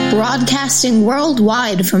Broadcasting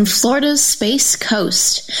worldwide from Florida's Space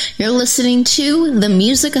Coast, you're listening to The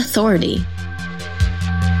Music Authority.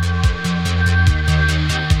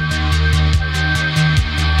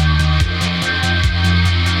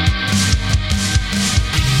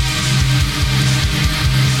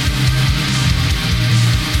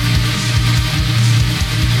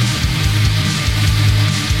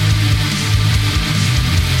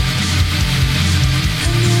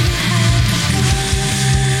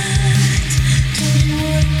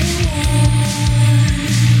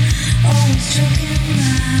 Always joking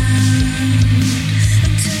around.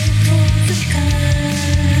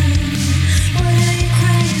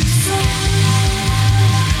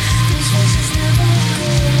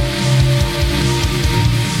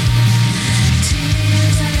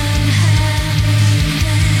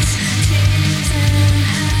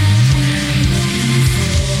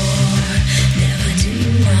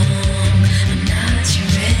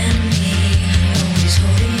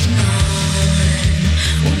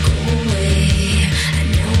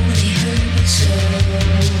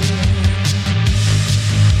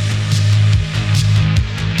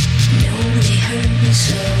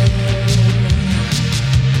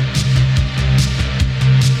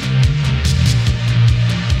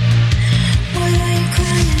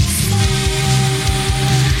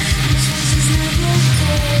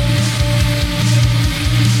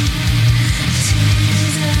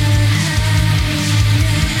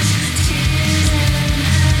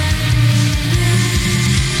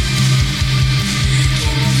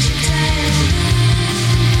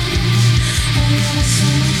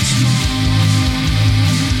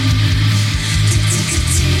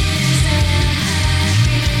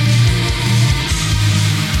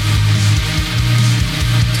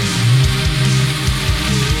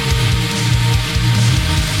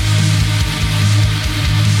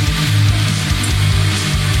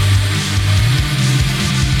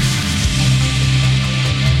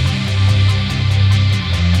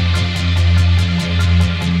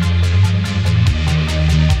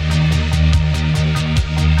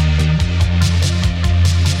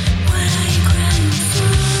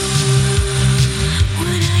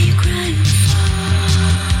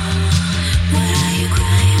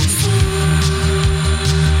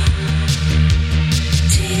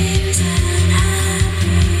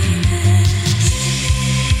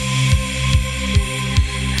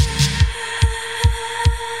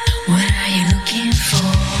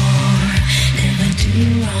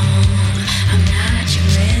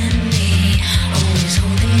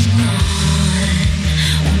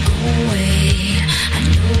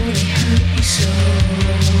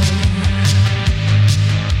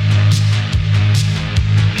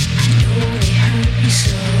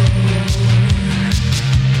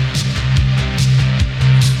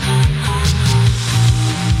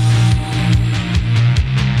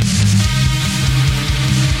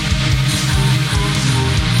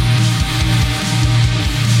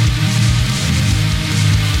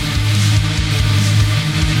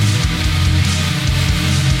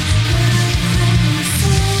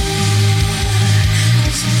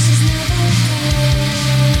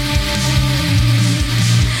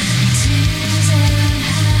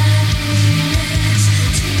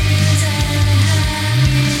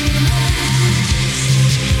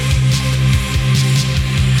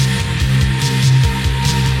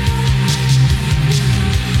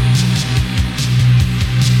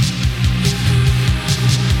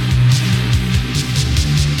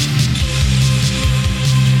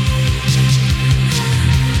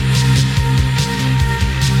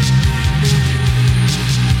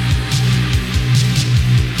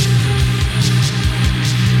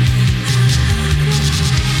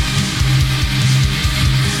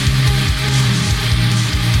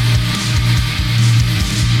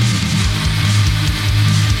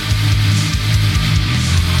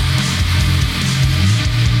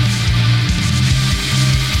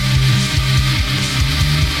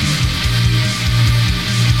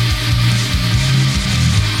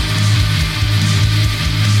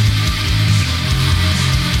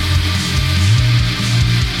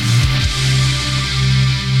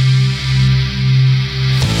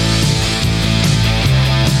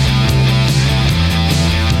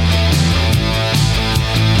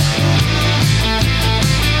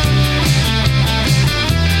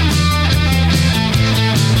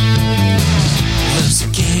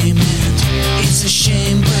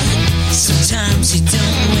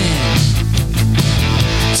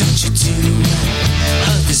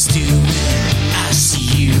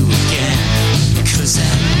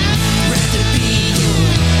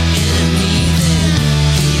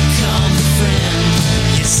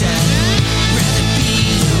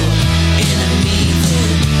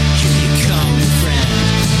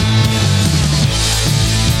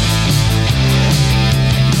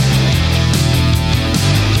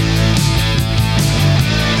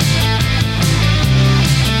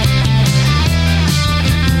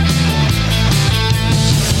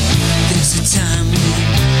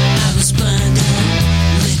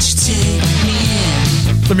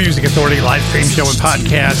 The Music Authority live stream show and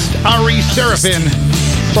podcast. Ari Seraphin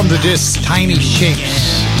from the disc Tiny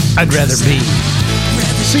Shapes. I'd Rather Be.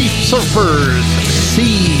 Sea Surfers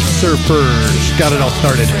got it all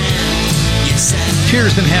started.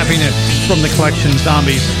 Tears and Happiness from the collection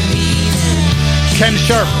Zombies. Ken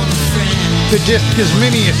Sharp. The disc is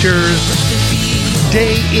Miniatures.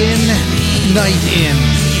 Day In, Night In.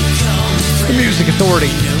 The Music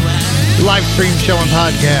Authority live stream show and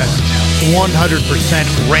podcast.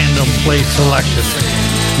 100% random play selection.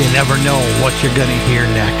 You never know what you're going to hear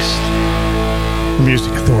next. The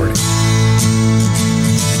Music Authority.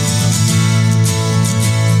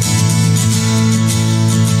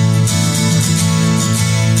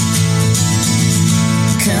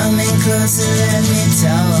 Coming closer, let me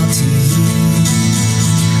talk to you.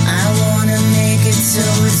 I wanna make it so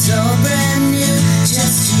it's all brand new.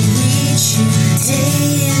 Just to reach you,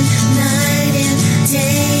 day and night and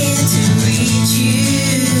day and to reach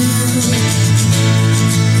you.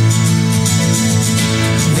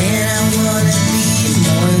 When I wanna be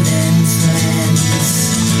more than friends,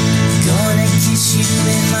 gonna kiss you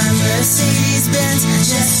in my Mercedes Benz.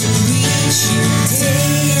 Just to reach you,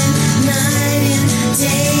 day and night and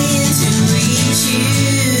day and to reach you.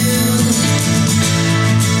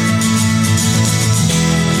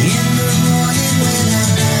 In the morning when I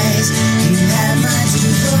rise, you have my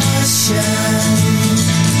devotion.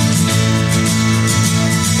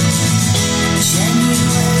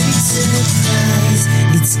 January surprise,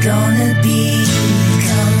 it's gonna be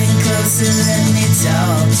coming closer, let me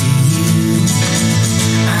talk to you.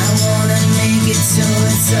 I wanna make it so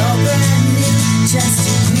it's all brand new, just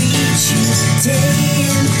to reach you, day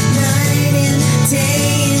and night and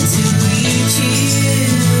day and to reach you.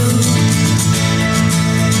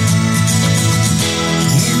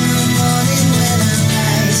 In the morning when I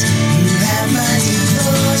rise, you have my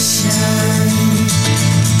devotion.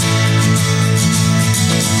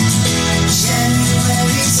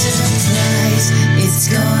 January surprise, it's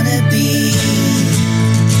gonna be.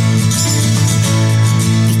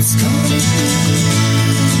 It's gonna be.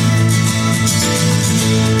 It's gonna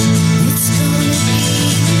be. It's gonna be.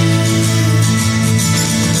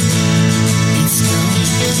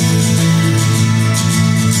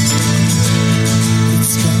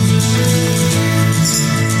 It's gonna be.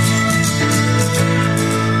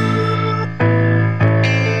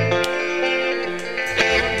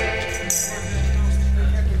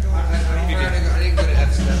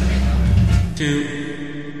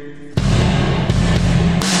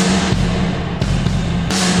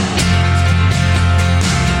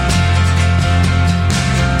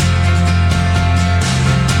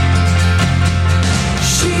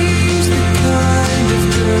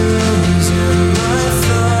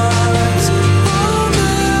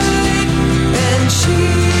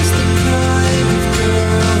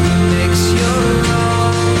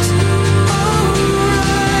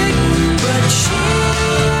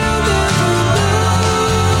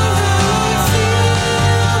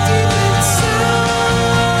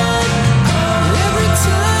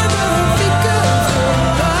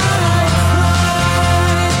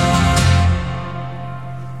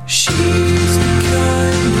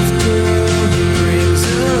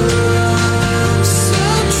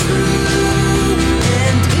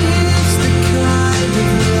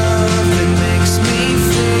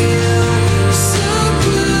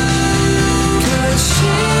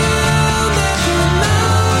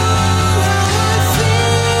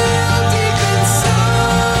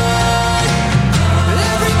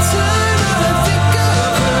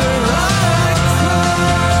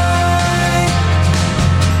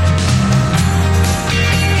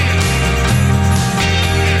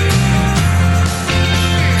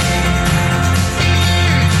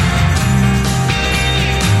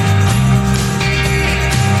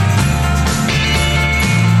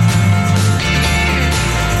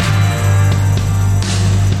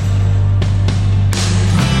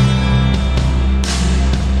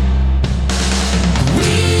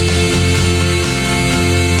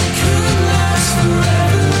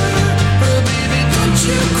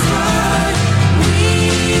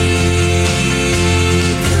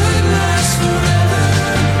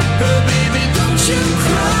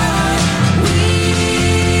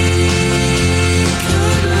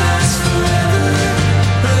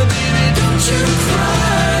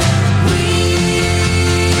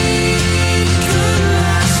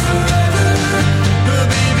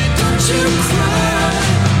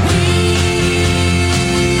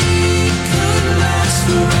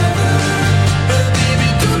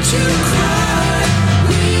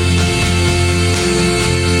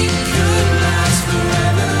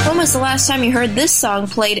 When was the last time you heard this song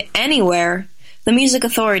played anywhere? The Music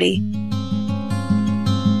Authority.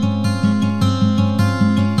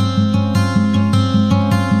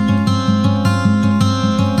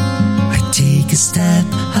 Take a step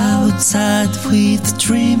outside with a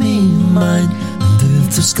dreaming mind under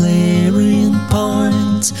those glaring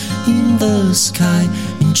points in the sky,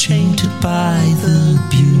 enchanted by the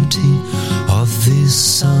beauty of this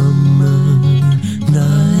summer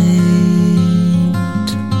night.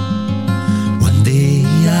 One day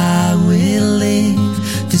I will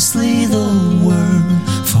leave this little world,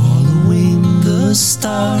 following the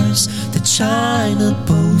stars that shine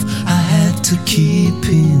above. I have to keep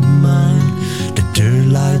in mind that their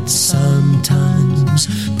light sometimes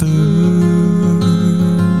burns.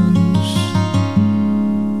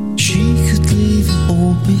 She could leave it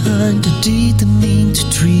all behind. I didn't mean to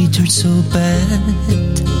treat her so bad.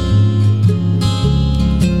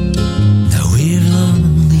 Now we're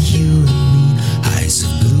lonely, you and me, eyes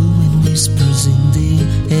of blue and whispers in the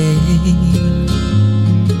air.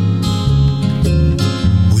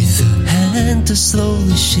 To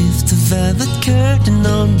slowly shift the velvet curtain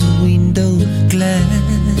on the window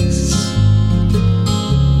glass,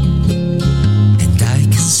 and I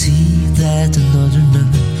can see that another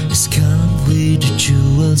night has come with the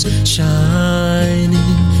jewels shining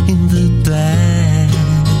in the black.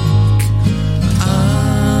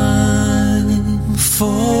 I'm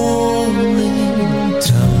falling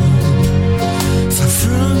down, far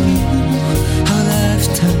from you, a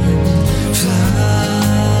lifetime flies.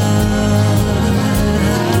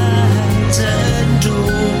 And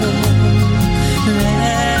don't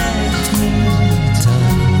let me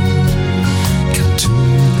down. Come to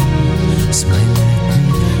me, smile at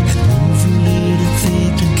me, and move a little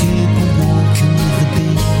bit and keep on walking with the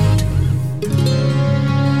beat.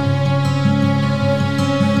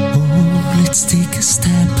 Oh, let's take a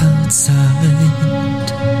step outside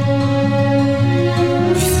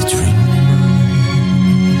with a dream.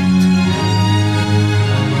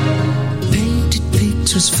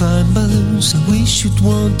 Just fine balloons, I wish you'd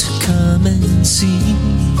want to come and see.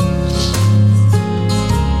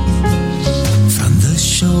 From the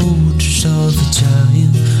shoulders of a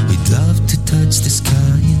giant, we'd love to touch the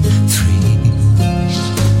sky in three.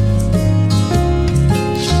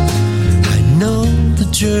 I know the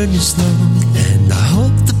journey's long, and I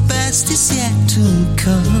hope the best is yet to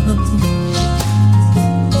come.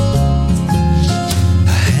 I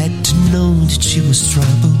had to know that she was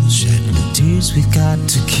troubled, shed no tears, we got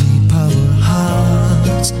to keep our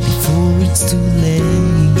hearts before it's too late.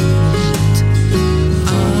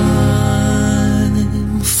 I'm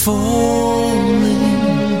falling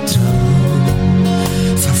down,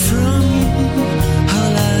 far from you, our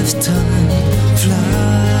lifetime flies,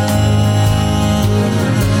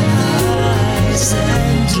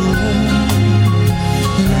 and don't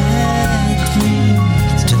let me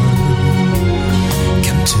down.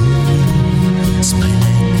 Come to me, smile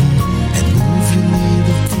at me, and move your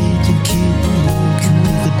little feet and keep on walking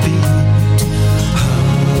with the beat.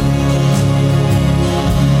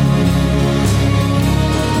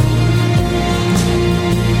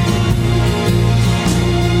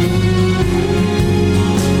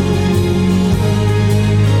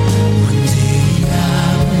 One day I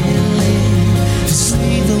will leave this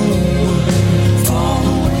little world,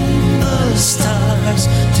 following the stars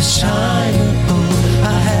to shine above. I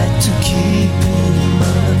had to keep in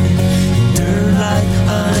mind their light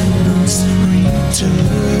I must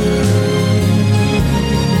return.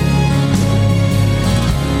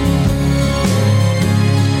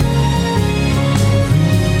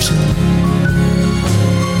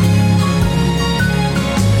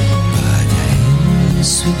 By the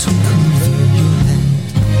hands we took over your hand.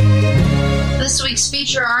 This week's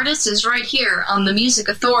feature artist is right here on The Music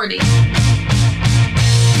Authority.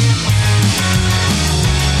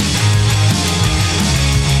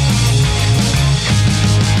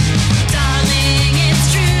 Darling, it's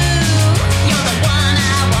true. You're the one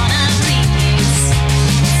I wanna please.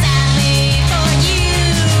 Sadly for you,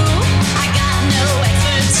 I got no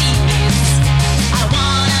expertise. I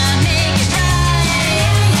wanna make it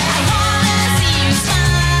right. I wanna see you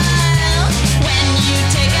smile when you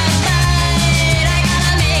take a bite. I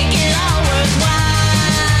gotta make it all worthwhile.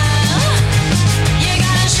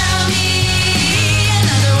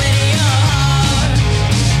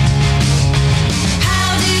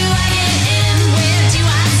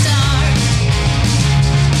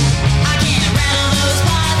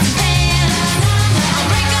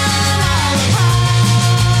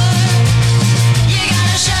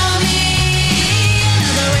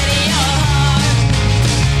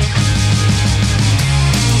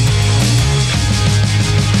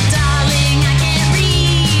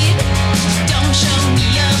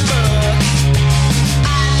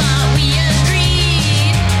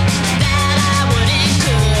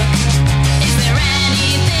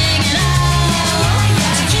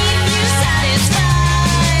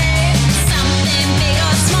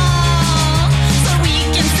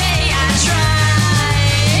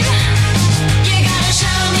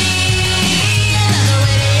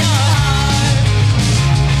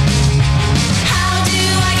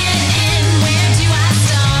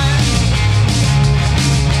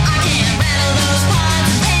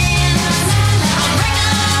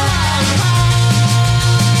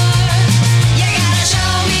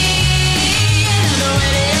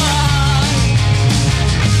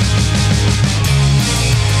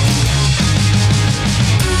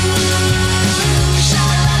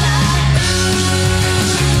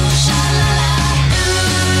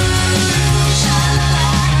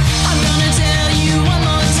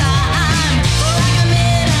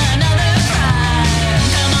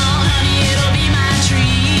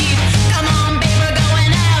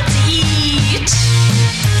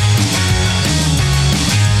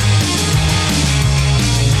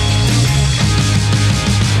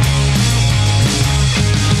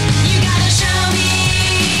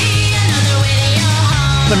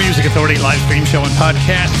 Music Authority live stream show and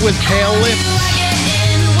podcast with Tail Lift.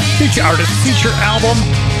 Feature artist, feature album,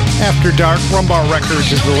 After Dark. Rumbar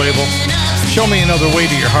Records is the label. Show Me Another Way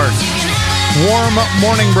to Your Heart. Warm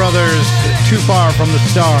Morning Brothers, Too Far from the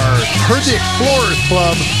Stars. Heard the Explorers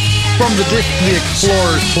Club from the disc The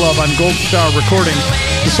Explorers Club on Gold Star Recordings.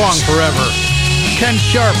 The song Forever. Ken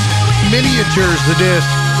Sharp, Miniatures, the disc.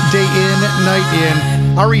 Day In, Night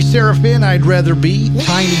In. Ari Seraphin, I'd Rather Be.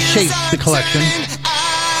 Tiny Shapes, the collection.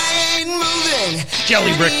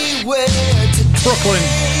 Jelly Brick, Brooklyn.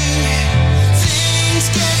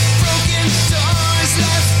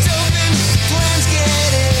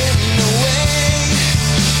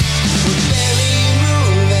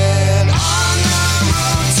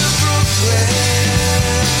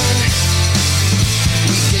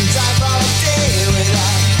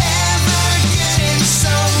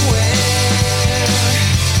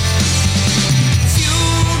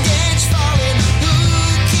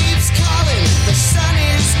 The sun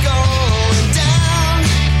is going down.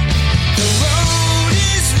 The road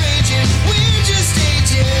is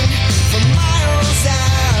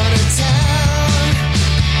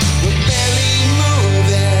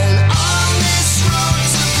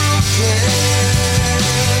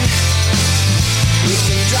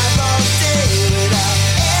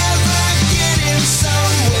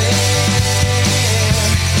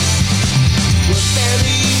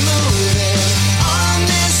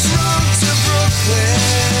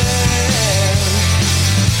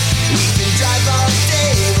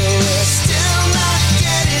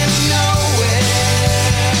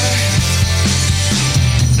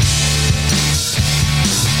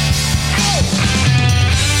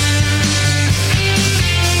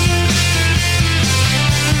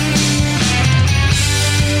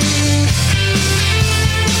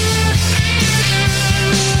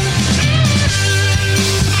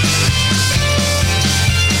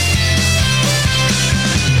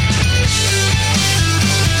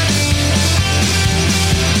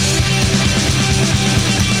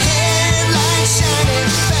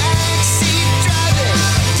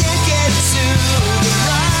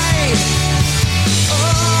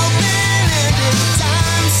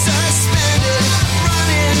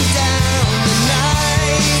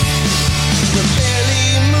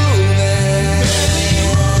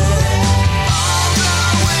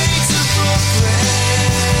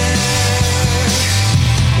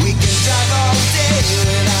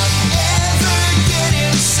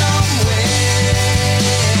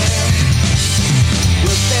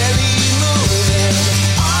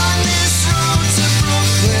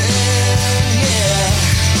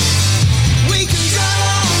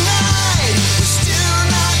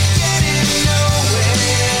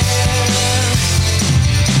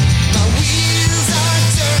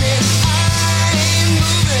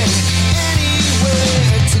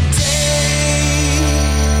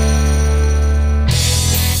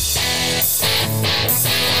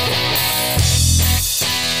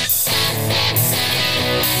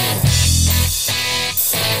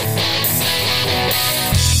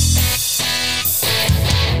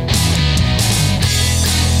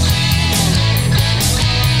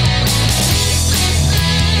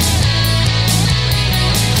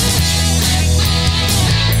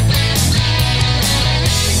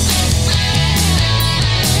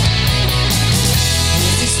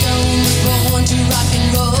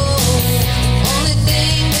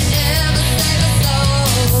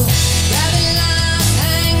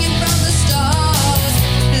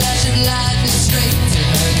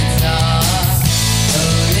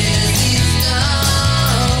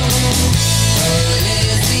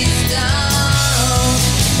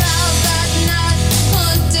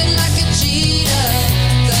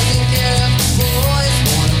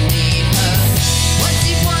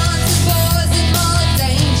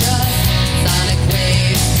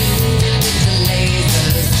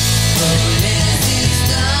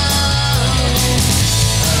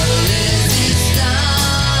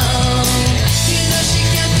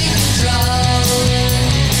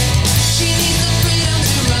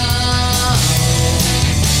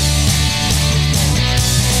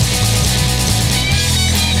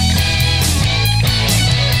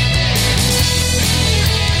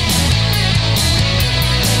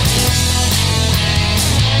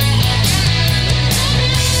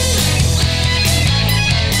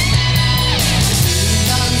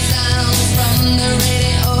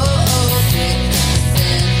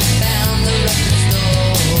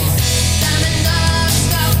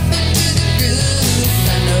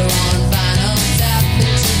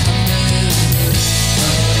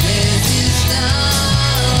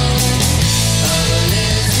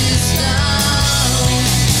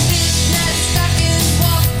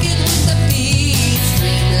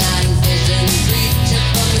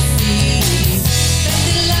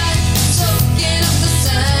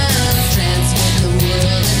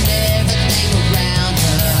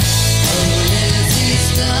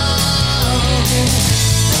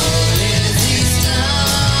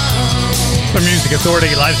The Music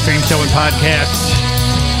Authority live stream show and podcast.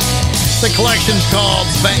 The collection's called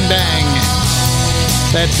Bang Bang.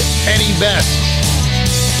 That's Eddie Best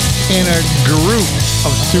in a group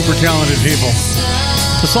of super talented people.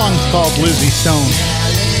 The song's called Lizzie Stone.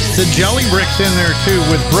 The Jelly Bricks in there too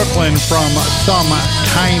with Brooklyn from Some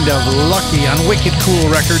Kind of Lucky on Wicked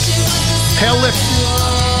Cool Records. Pale Lips,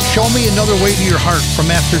 Show Me Another Way to Your Heart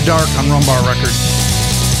from After Dark on Rumbar Records.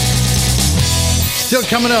 Still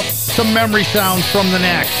coming up, some memory sounds from the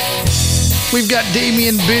Knack. We've got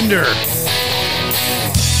Damien Binder.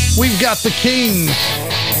 We've got the Kings.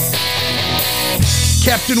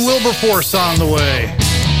 Captain Wilberforce on the way.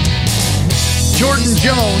 Jordan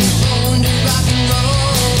Jones.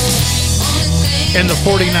 And the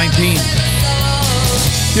 4019.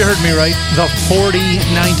 You heard me right. The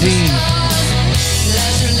 4019.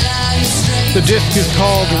 The disc is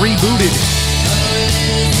called Rebooted.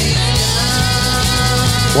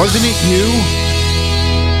 Wasn't it you?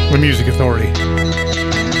 The Music Authority.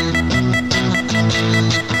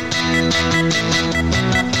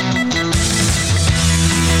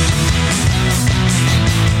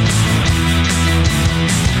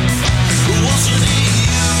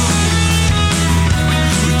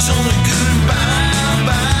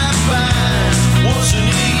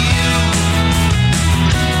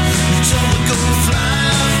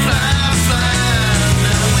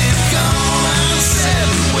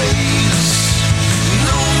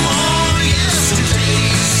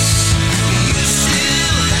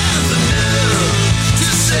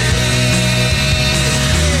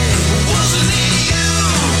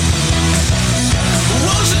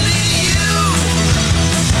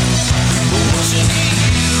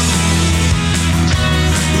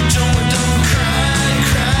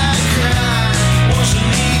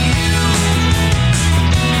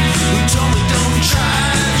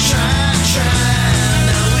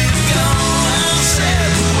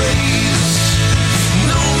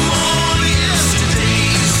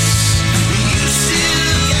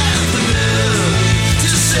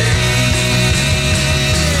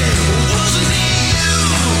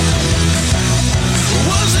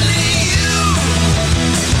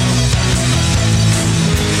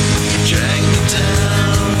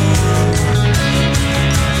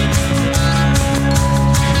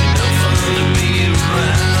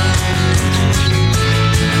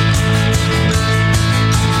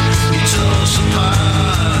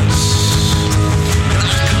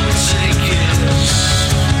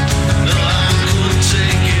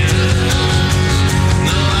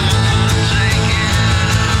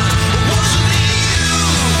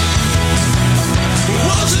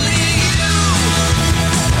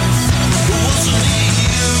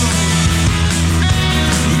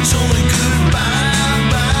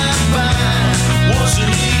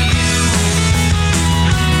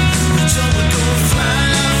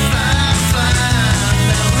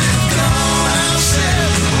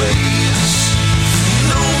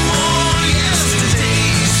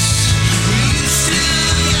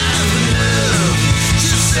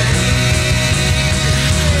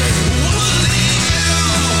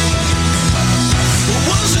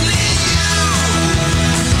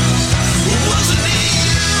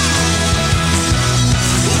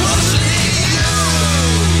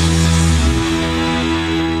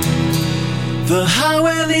 The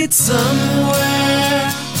highway leads somewhere.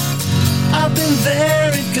 I've been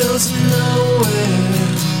there, it goes nowhere.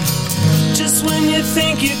 Just when you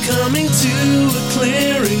think you're coming to a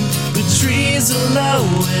clearing, the trees are low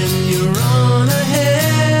and you're on a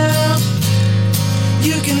hill.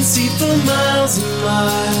 You can see for miles and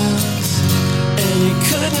miles, and it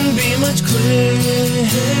couldn't be much clearer.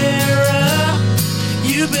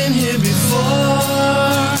 You've been here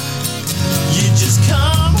before. You just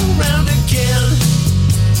come around again.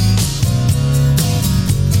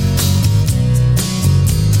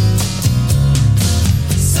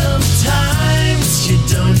 Sometimes you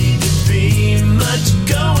don't need to be much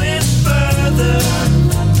going further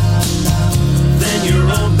than your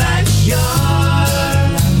own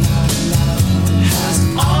backyard has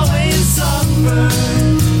always offered.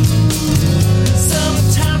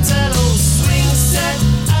 Sometimes that old swing set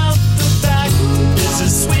out the back is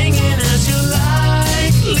as swinging as you're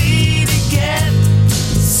likely to get.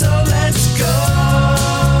 So let's go.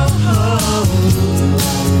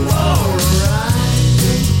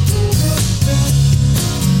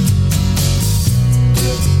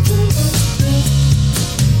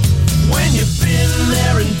 When you've been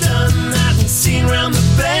there and done that and seen round the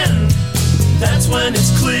bend, that's when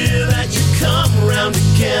it's clear that you come around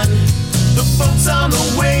again. The folks on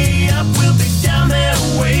the way up will be down there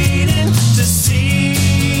waiting to see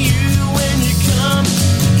you when you come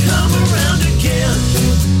around again.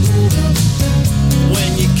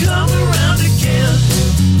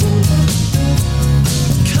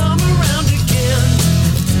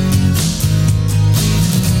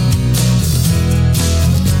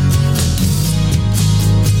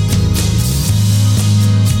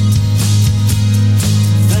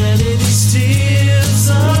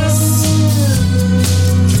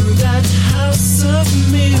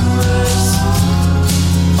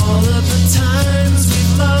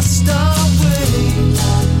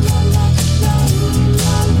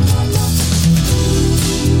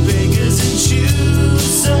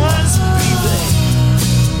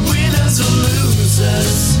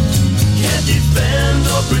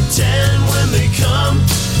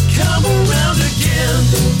 come around again.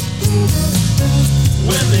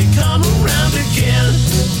 When they come around again.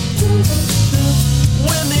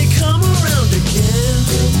 When they come around again.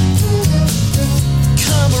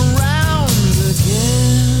 Come around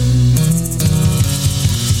again.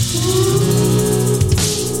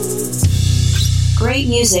 Great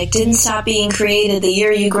music didn't stop being created the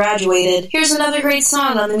year you graduated. Here's another great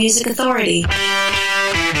song on the Music Authority.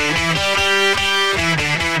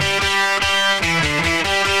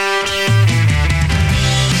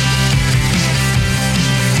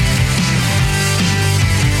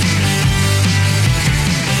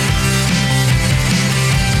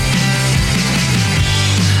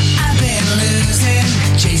 I've been losing,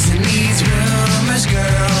 chasing these rumors,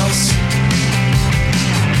 girls.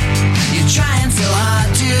 You're trying so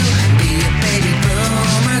hard to be a baby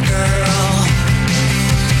boomer girl.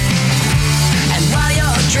 And while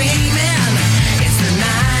you're dreaming, it's the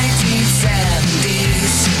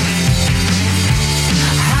 1970s.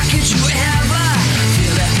 How could you ever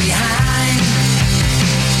feel left behind?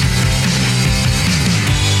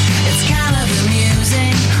 It's kind of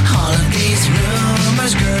amusing, all of these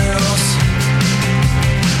rumors, girls.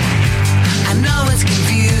 I know it's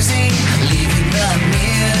confusing, leaving the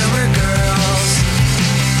mirror, girls.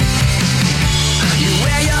 You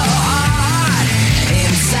wear your heart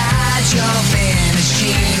inside your finished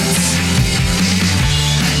jeans.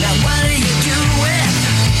 Now what do you do with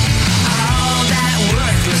all that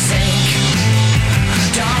worthless ink?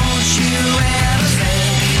 Don't you ever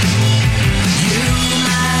think you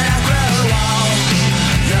might outgrow all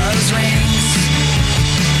those rings?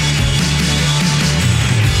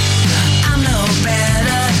 I'm no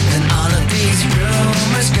better than all of these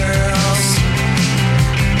rumors, girls.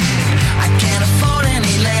 I can't afford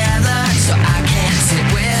any leather, so I can't sit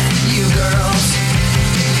with you girls.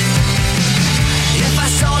 If I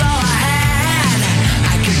sold all I had,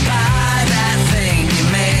 I could buy that thing you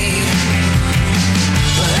made.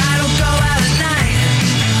 But I don't go out at night,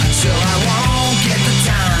 so I won't get the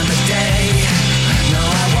time of day. No,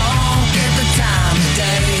 I won't get the time of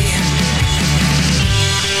day.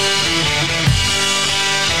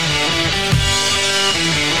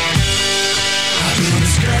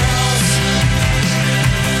 Rumors, girls.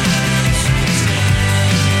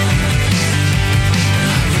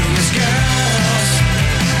 Rumors, girls.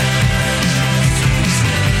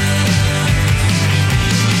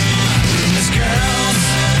 Rumors, girls.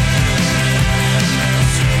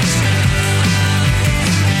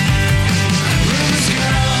 Rumors,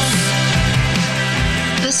 girls.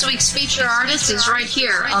 This week's feature artist is right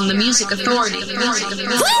here on the Music Authority.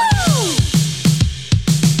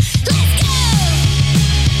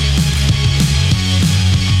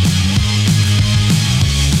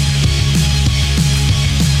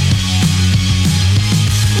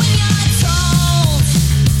 When you're told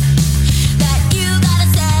that you gotta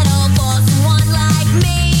settle for someone like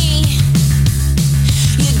me,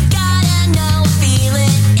 you gotta know I feel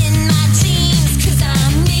it in my jeans, 'cause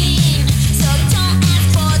I'm mean. So don't ask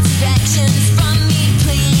for directions from me,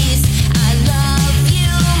 please. I love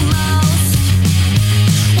you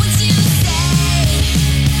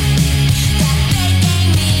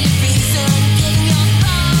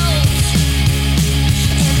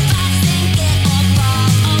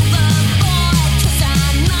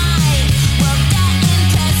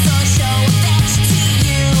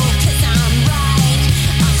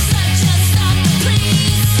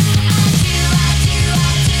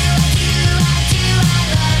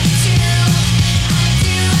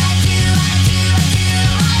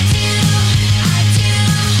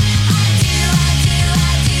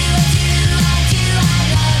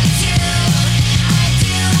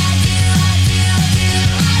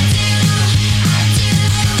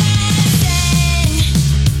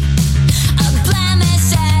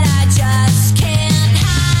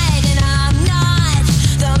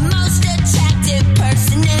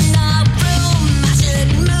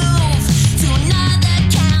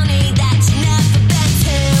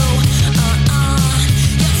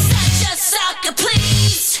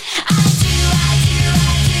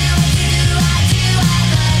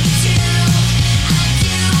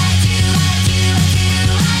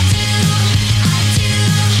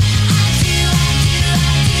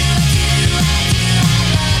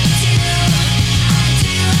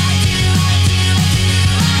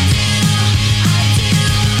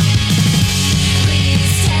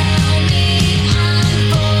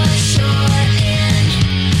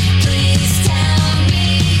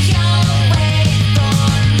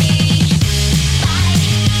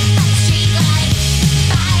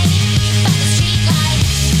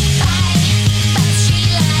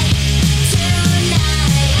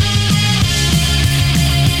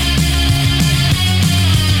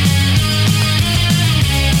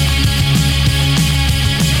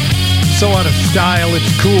So Out of Style,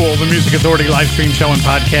 It's Cool, the Music Authority live stream show and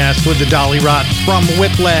podcast with the Dolly Rots from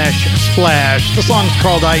Whiplash Splash. The song's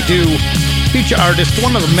called I Do. Feature artist,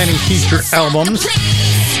 one of the many feature albums.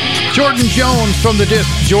 Jordan Jones from the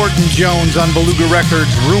disc Jordan Jones on Beluga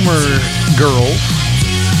Records, Rumor Girls.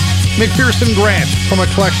 McPherson Grant from a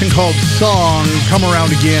collection called Song, Come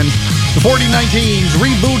Around Again. The 4019s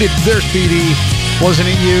rebooted their CD, Wasn't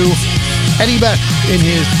It You? Eddie Best in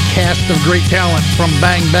his cast of great talent from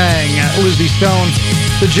Bang Bang, Lizzie Stone.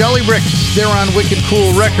 The Jelly Bricks, they're on Wicked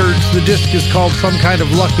Cool Records. The disc is called Some Kind of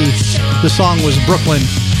Lucky. The song was Brooklyn.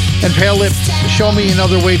 And Pale Lips, Show Me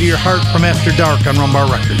Another Way to Your Heart from After Dark on Rumbar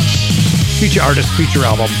Records. Feature artist, feature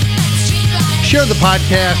album. Share the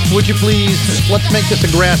podcast, would you please? Let's make this a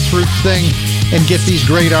grassroots thing and get these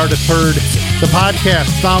great artists heard. The podcast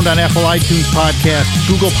found on Apple iTunes Podcast,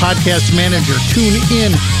 Google Podcast Manager,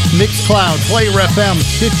 TuneIn, Mixcloud, Player FM,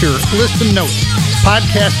 Stitcher, Listen Notes,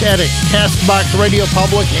 Podcast Addict, CastBox, Radio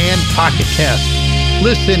Public, and Pocket Cast.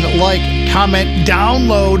 Listen, like, comment,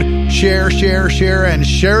 download, share, and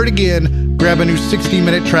share it again. Grab a new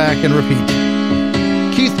 60-minute track and repeat.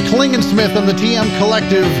 Keith Klingensmith on the TM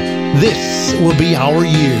Collective. This will be our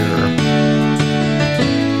year.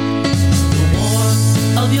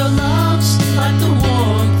 Of your love's like the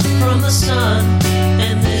warmth from the sun,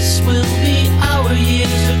 and this will be our year.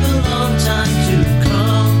 Took a long time to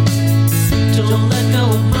come. Don't let go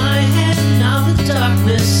of my hand, now the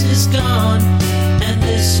darkness is gone, and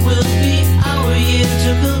this will be our year.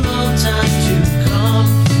 Took a long time to come,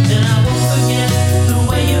 and I won't forget the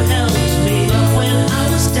way you held me up when I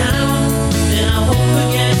was down, and I won't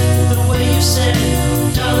forget the way you said,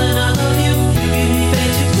 darling, I love you. You give me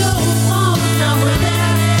faith to go on. Now we're there.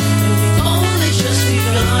 Just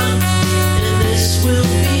begun, and this will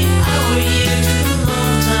be our year. Took a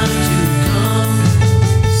long time to come.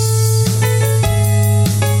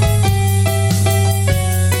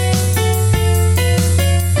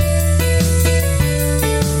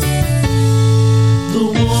 The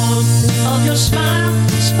warmth of your smile,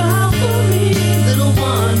 smile for me, little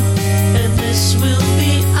one, and this will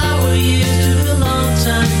be our year. Took a long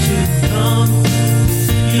time to come.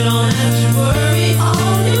 You don't have to worry,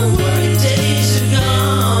 all your worried days are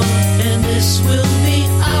gone, and this will be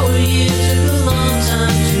our year. Took a long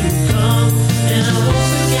time to come, and I won't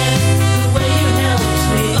forget the way you held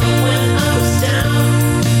me up when I was down,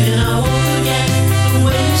 and I won't forget the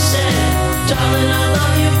way you said, darling, I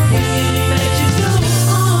love you. You made you go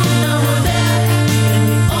on. Now we're there, and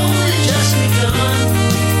we only just begun,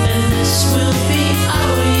 and this will be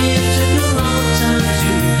our year. Took a long time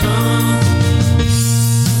to come.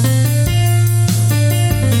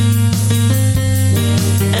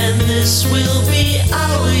 And this will be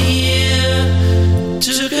our year.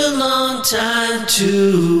 Took a long time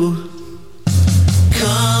to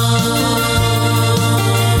come.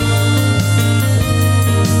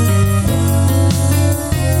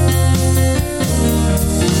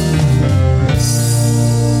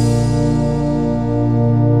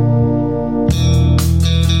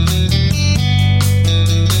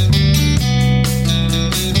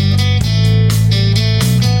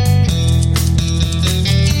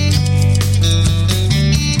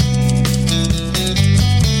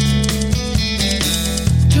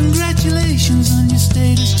 Congratulations on your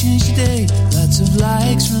status change today. Lots of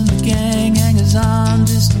likes from the gang, hangers on,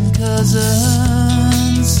 distant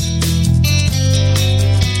cousins.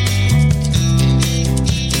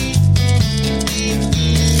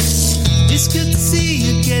 It's good to see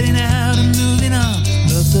you getting out and moving on.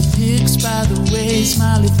 Love the pics, by the way,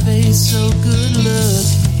 smiley face, so good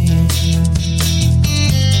looking.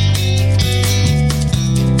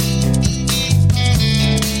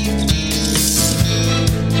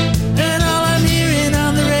 And all I'm hearing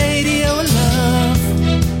on the radio are love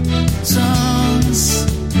songs.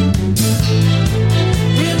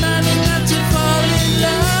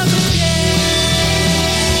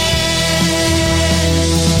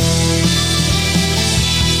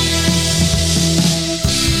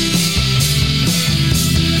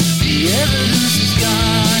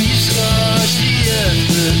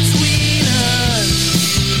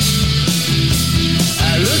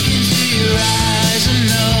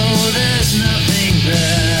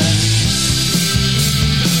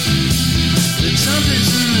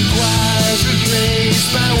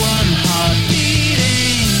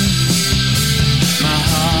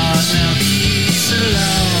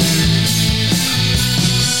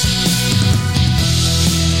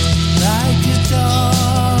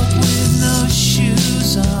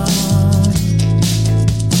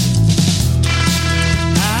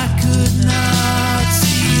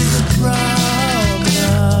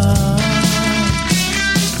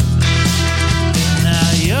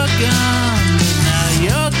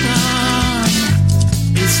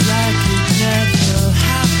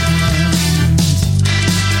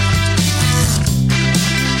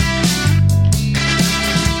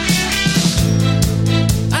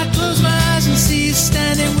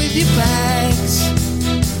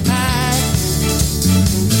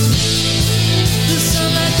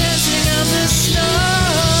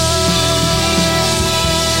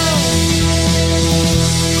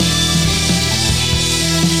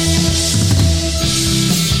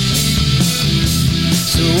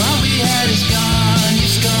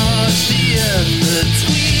 earth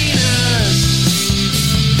between us.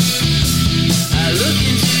 I look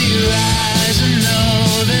into your eyes and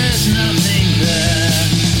know there's nothing there.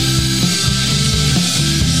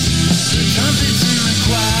 The trumpets and the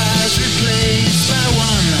choirs replaced by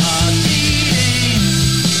one heart beating.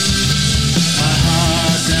 My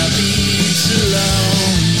heart now beats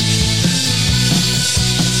alone.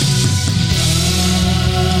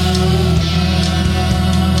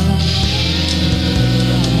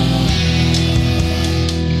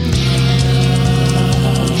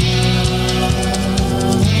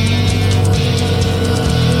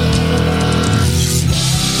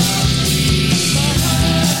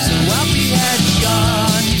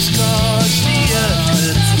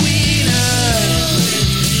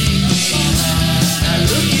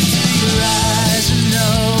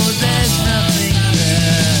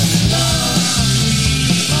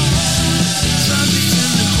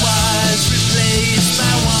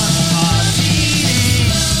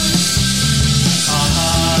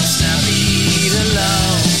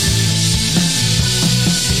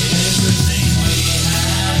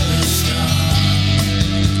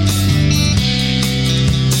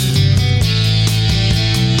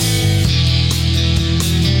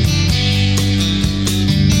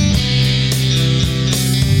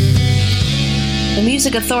 The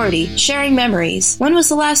Music Authority, sharing memories. When was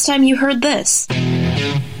the last time you heard this?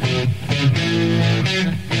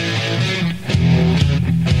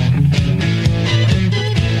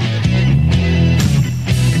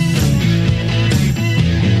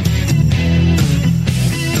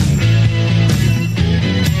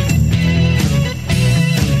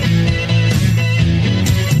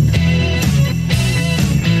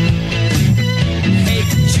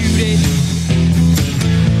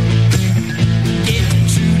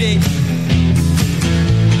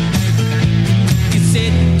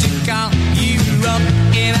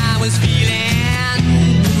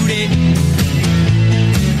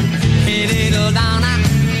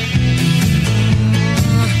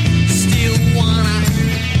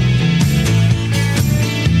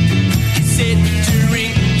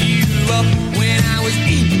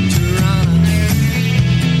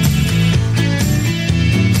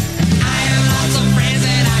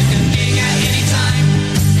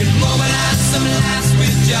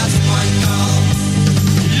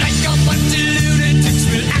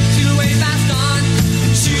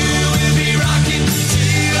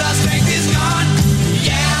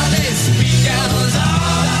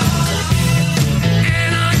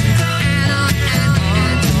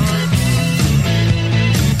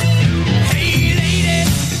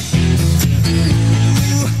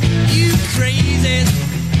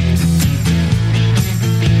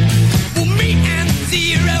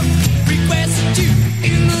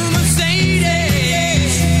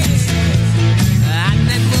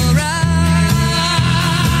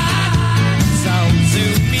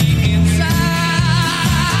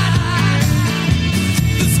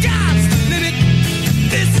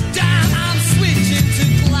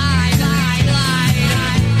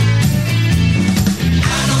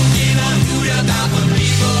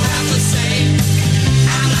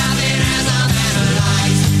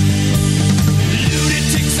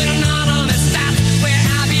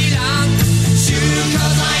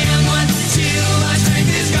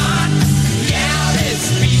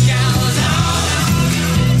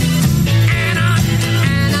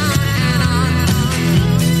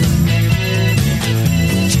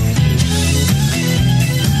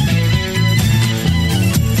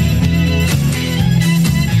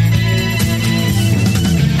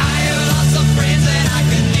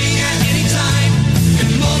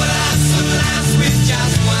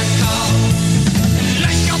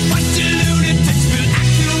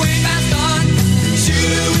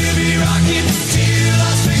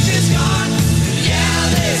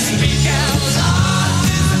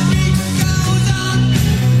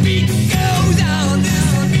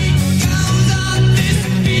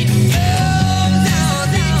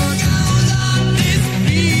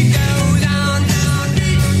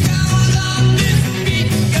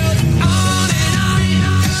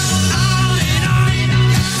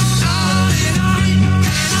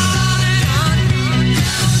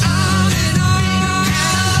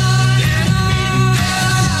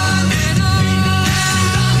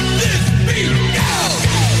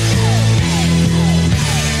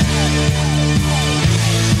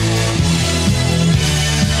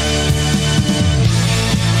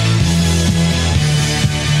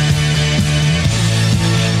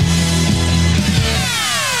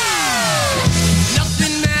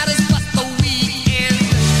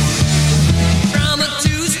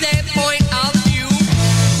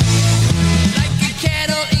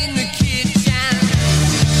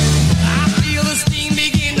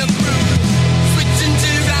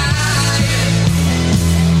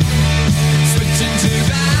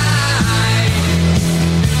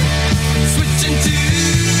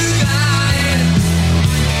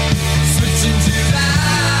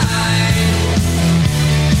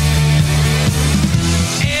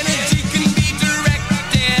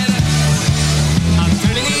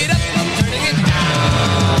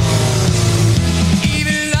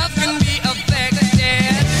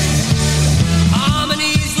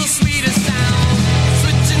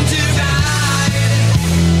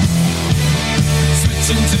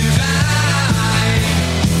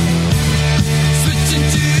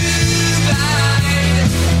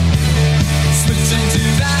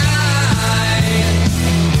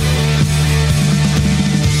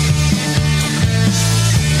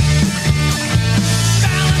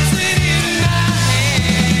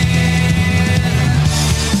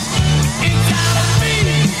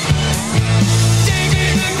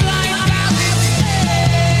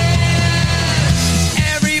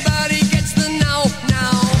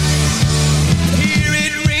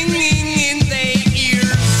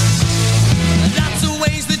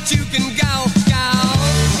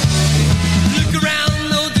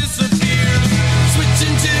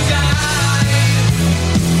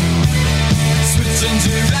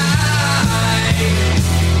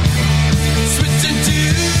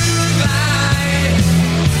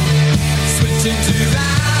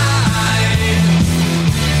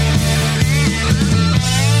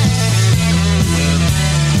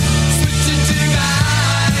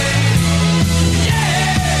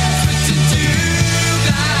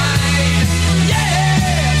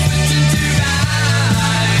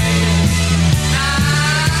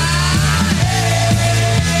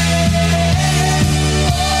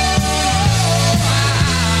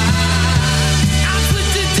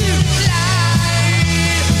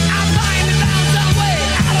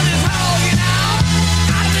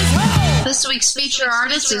 feature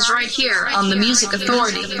artist is right here on the Music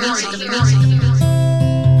Authority. And I'm not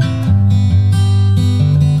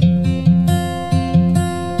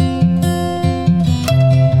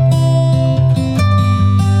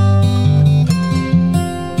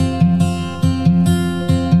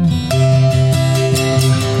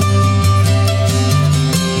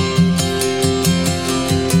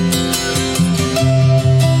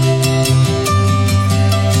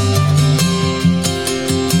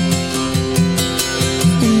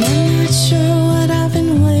sure what I've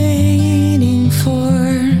been waiting for.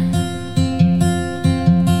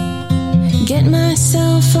 Get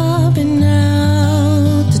myself up and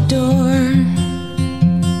out the door.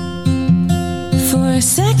 For a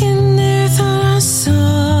second there, thought I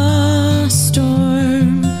saw a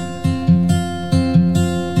storm,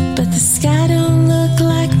 but the sky don't look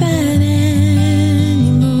like that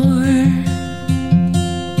anymore.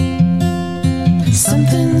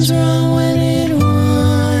 Something's wrong when it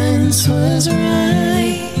once was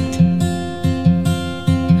right.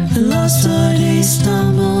 I lost our day,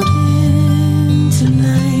 stumbled into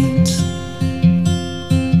night.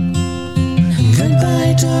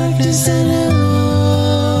 Goodbye darkness and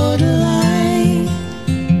hello to light.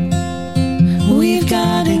 We've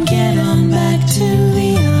got to get on back to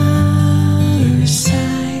the other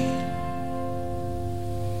side.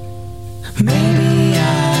 Maybe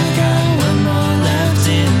I've got one more left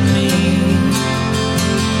in me.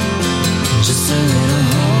 Just a little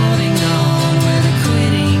holding on where the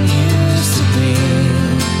quitting used to be.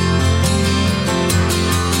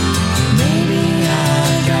 Maybe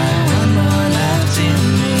I've got one more left in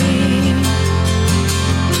me.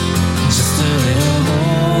 Just a little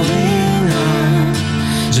holding on.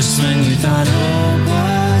 Just when you thought hope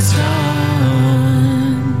was gone.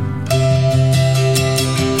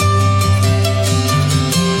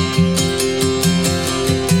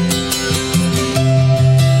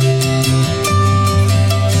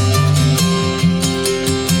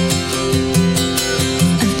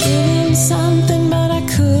 I've given something, but I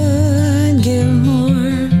could give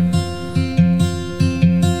more.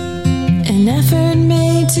 An effort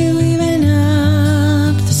made to even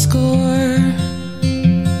up the score.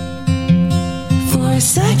 For a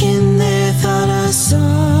second there, thought I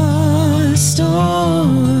saw a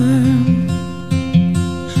storm,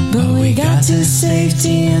 but we got to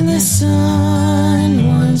safety in the sun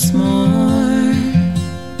once more.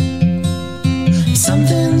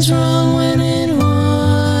 Something's wrong when it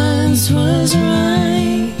once was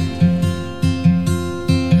right.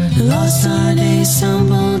 Lost our day,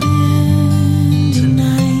 stumbled into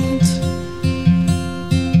night.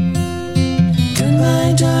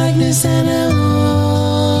 Goodbye darkness and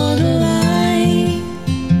hello to light.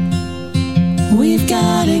 We've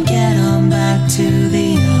got to get on back to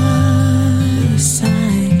the other side.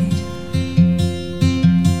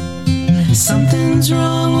 Something's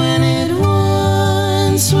wrong when it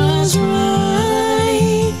once was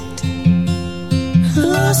right.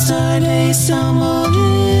 Lost our day, stumbled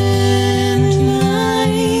in the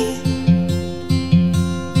night.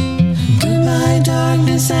 Goodbye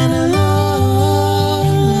darkness and hello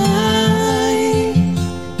light.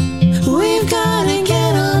 We've got to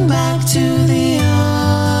get on back to the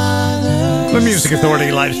other. The Music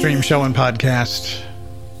Authority live stream show and podcast.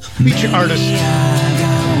 Feature artist,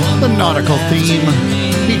 the nautical theme.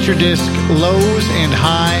 Feature disc, Lows and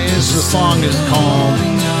Highs. The song is called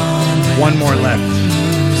One More Left.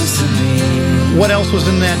 What else was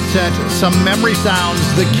in that set? Some memory sounds.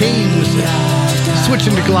 The Kings,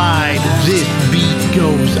 Switching to Glide. This beat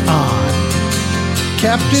goes on.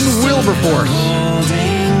 Captain Wilberforce.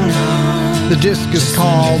 The disc is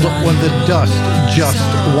called When the Dust Just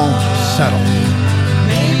Won't Settle.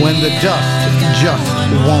 When the Dust Just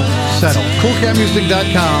Won't Settle.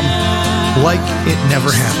 CoolCatMusic.com. Like it never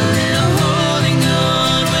happened.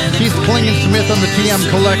 Keith Klingon-Smith on the TM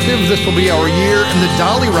Collective. This will be our year. And the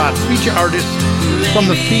Dolly Rots feature artist from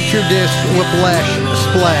the feature disc Whiplash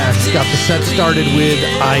Splash got the set started with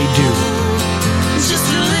I Do.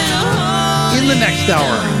 In the next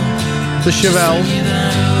hour, the Chevelles,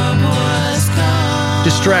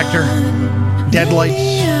 Distractor,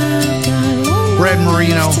 Deadlights, Brad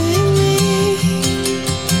Marino,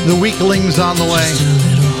 the Weaklings on the way.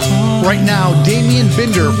 Right now, Damien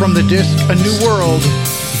Binder from the disc A New World.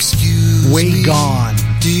 Way Gone.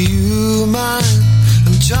 Do you mind?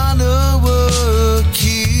 I'm trying to work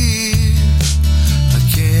here. I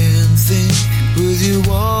can't think with you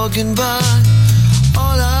walking by.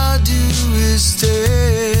 All I do is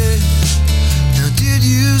stare. Now did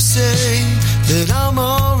you say that I'm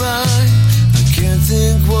alright? I can't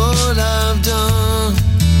think what I've done.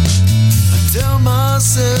 I tell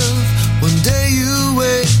myself one day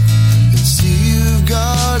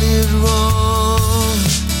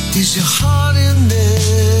Is your heart in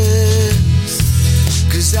this?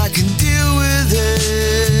 'Cause I can deal with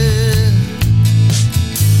it.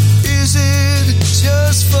 Is it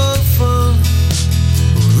just for fun?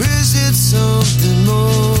 Or is it something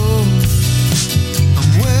more? I'm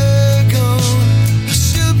way gone. I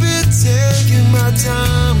should be taking my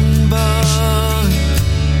time, but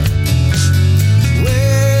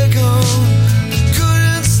way gone. I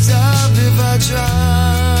couldn't stop if I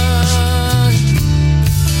tried.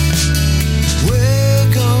 Way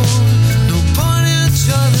gone. No point in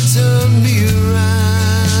trying to turn me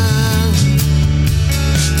around.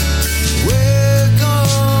 Way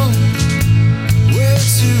gone. Way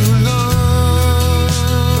too long.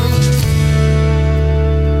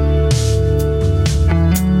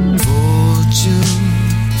 Fortune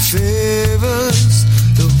favors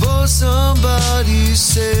the boy somebody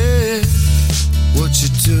said. What you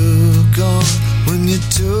took on when you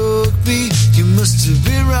took me, you must have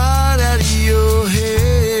been right out of your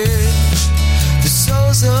head. The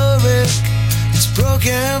soul's a wreck, it's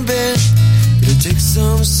broken bent. It'll take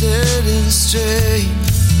some setting straight.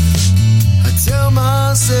 I tell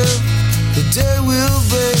myself the day will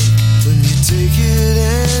break when you take it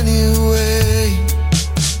anyway.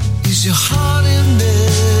 Is your heart in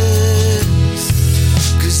this?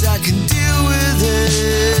 'Cause I can deal with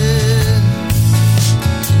it.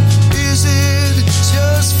 Is it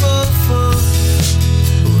just for fun?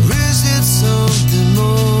 Or is it something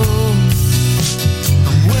more?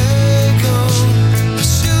 I'm way gone. I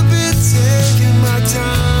should be taking my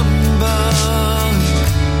time, but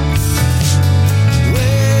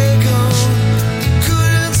way gone.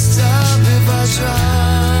 Couldn't stop if I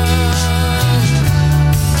tried.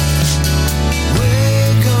 Way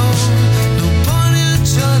gone. No point in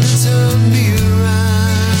trying to turn me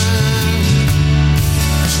around.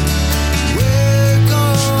 Way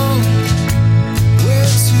gone. Way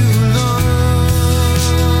too long.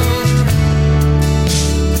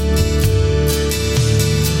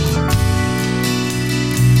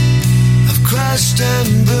 I've crashed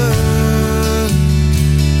and burned.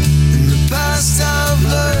 In the past I've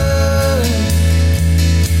learned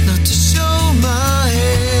not to show my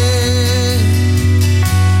hand.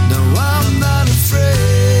 Now I'm not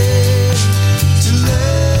afraid to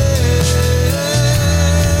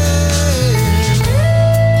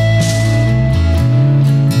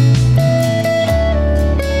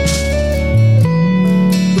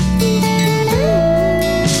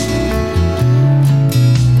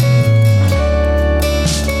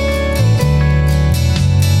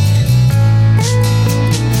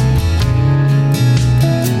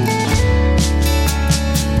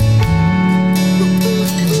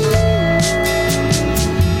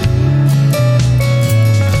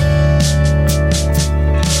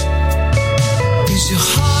Is your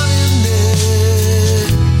heart in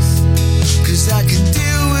this? 'Cause I can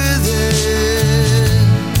deal with it.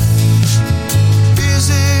 Is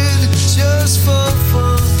it just for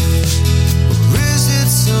fun? Or is it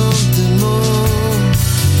something more?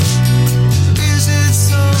 Is it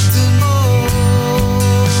something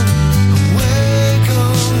more? I'm way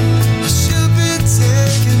gone. I should be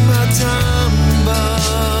taking my time,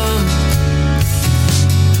 but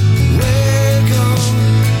way gone.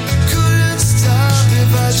 Couldn't stop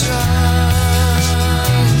if I tried.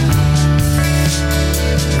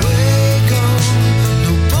 Way gone.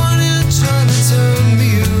 No point in trying to turn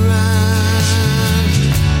me around.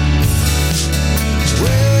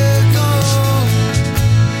 Way gone.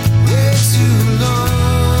 Way too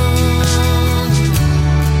long.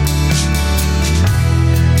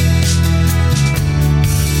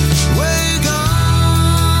 Way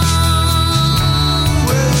gone.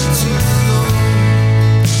 Way too long.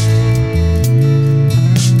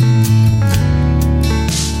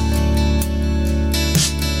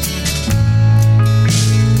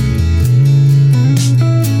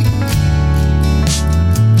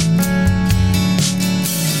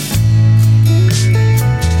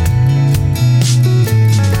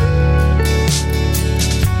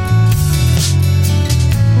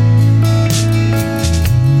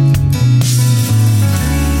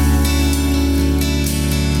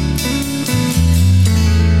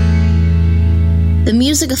 The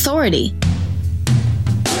Music Authority.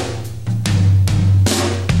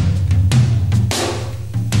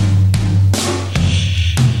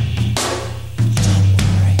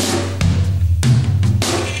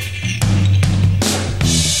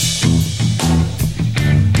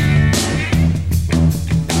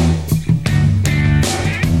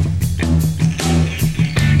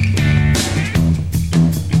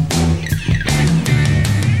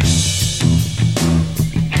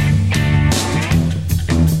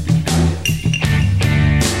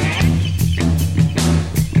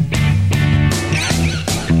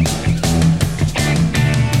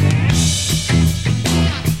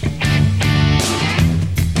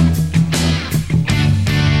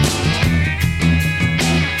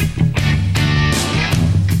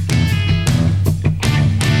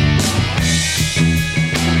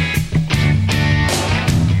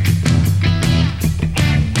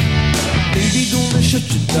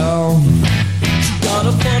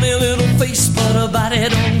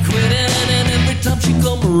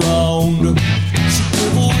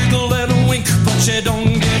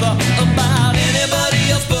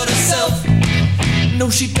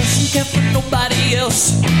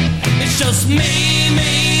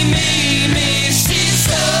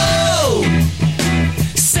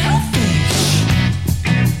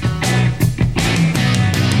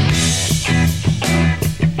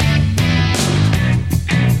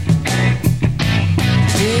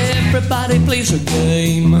 knows her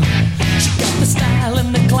game. She got the style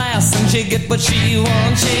and the class, and she get what she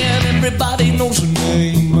wants, yeah, and everybody knows her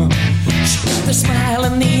name. She got the smile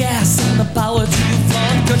and the ass and the power to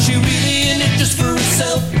flaunt, 'cause she really in it just for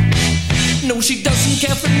herself. No, she doesn't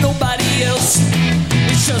care for nobody else.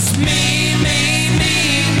 It's just me, me,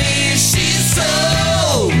 me, me. She's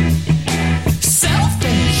so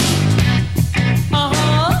selfish.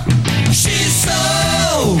 She's so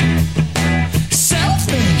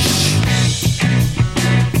selfish.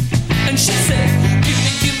 And she said,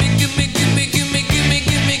 gimme, gimme, gimme, gimme, gimme, gimme,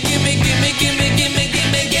 gimme, gimme, gimme, gimme, gimme,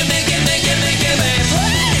 gimme, gimme, gimme, gimme, gimme.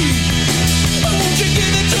 Hey! Won't you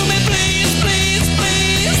give it to me, please, please,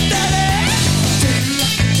 please, daddy?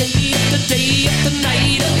 Day after day after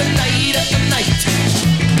night after night after night.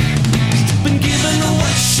 You've been giving her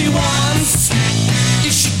what she wants.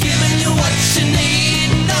 Is she giving you what you need?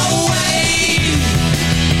 No way.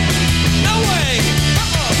 No way.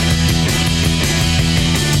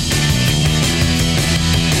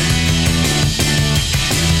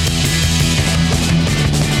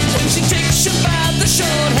 When she takes you by the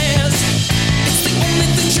short hairs, it's the only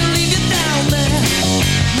thing she'll leave you down there.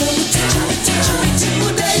 No touching me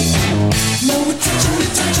today. No touching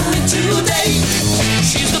me today.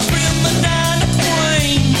 She's the prima donna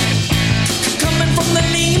queen, coming from the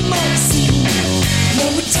limousine. No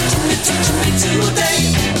touching me today.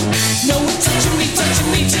 No touching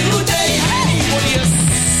me today. Hey, what do you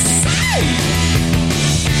say?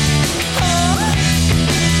 Huh?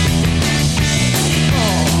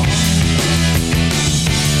 Oh.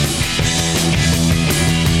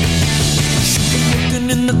 She's been working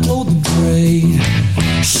in the clothing trade.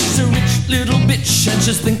 She's a rich little bitch and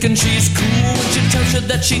she's thinking she's cool when she tells you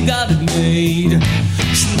that she got it made.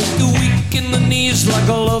 She left you weak in the knees like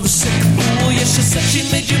a lovesick fool. Yeah, she said she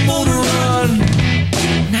made your motor run.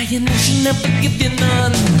 Now you know she never give you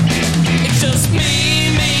none. It's just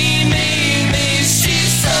me, me, me.